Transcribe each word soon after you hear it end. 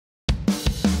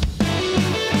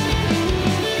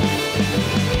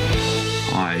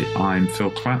I'm Phil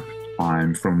Clapp.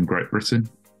 I'm from Great Britain,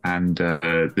 and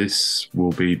this will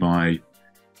be my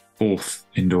fourth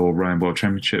indoor rowing world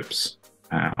championships.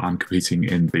 I'm competing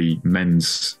in the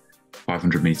men's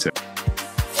 500 metre.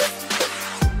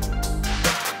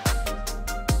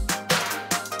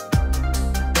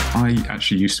 I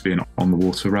actually used to be an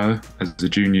on-the-water rower as a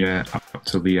junior up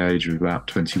to the age of about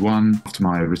 21. After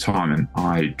my retirement,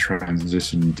 I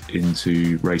transitioned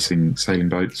into racing sailing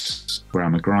boats, where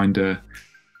I'm a grinder,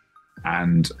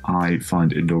 and I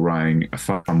find indoor rowing a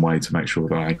fun way to make sure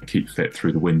that I keep fit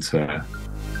through the winter.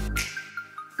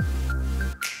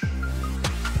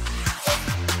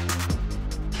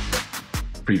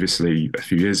 Previously, a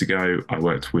few years ago, I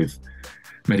worked with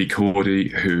Mehdi Cordy,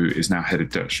 who is now head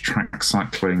of Dutch track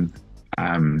cycling.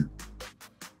 For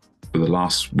the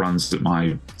last runs at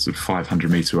my sort of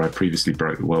 500 metre, I previously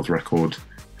broke the world record.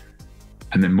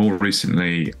 And then more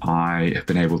recently, I have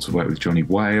been able to work with Johnny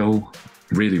Whale.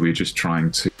 Really, we're just trying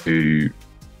to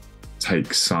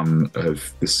take some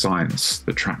of the science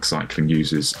that track cycling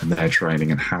uses and their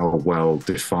training and how well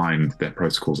defined their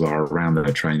protocols are around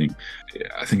their training.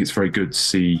 I think it's very good to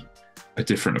see a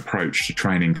different approach to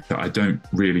training that I don't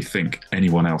really think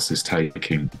anyone else is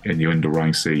taking in the indoor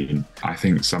rowing scene. I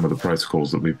think some of the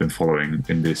protocols that we've been following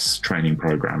in this training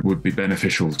program would be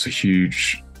beneficial to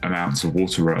huge amounts of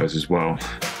water rowers as well.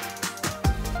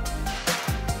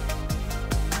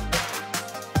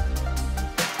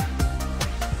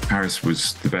 Paris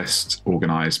was the best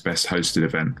organised, best hosted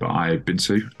event that I've been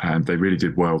to. They really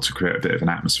did well to create a bit of an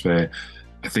atmosphere.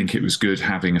 I think it was good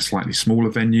having a slightly smaller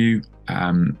venue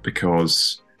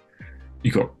because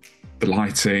you got the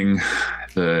lighting,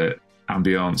 the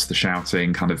ambience, the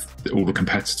shouting, kind of all the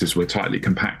competitors were tightly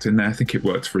compact in there. I think it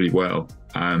worked really well.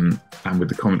 And with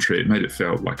the commentary, it made it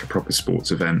feel like a proper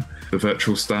sports event. The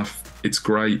virtual stuff, it's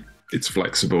great, it's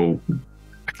flexible.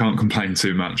 I can't complain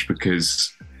too much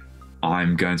because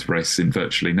I'm going to race in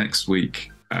virtually next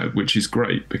week, which is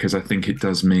great because I think it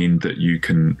does mean that you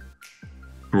can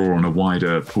draw on a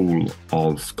wider pool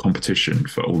of competition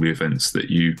for all the events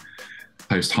that you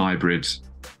host hybrid.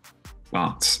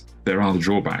 But there are the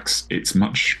drawbacks. It's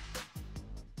much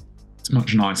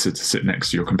nicer to sit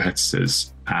next to your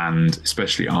competitors, and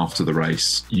especially after the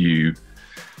race, you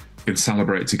can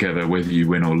celebrate together whether you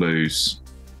win or lose.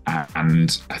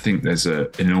 And I think there's an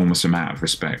enormous amount of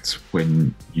respect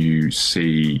when you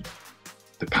see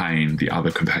the pain the other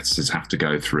competitors have to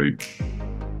go through.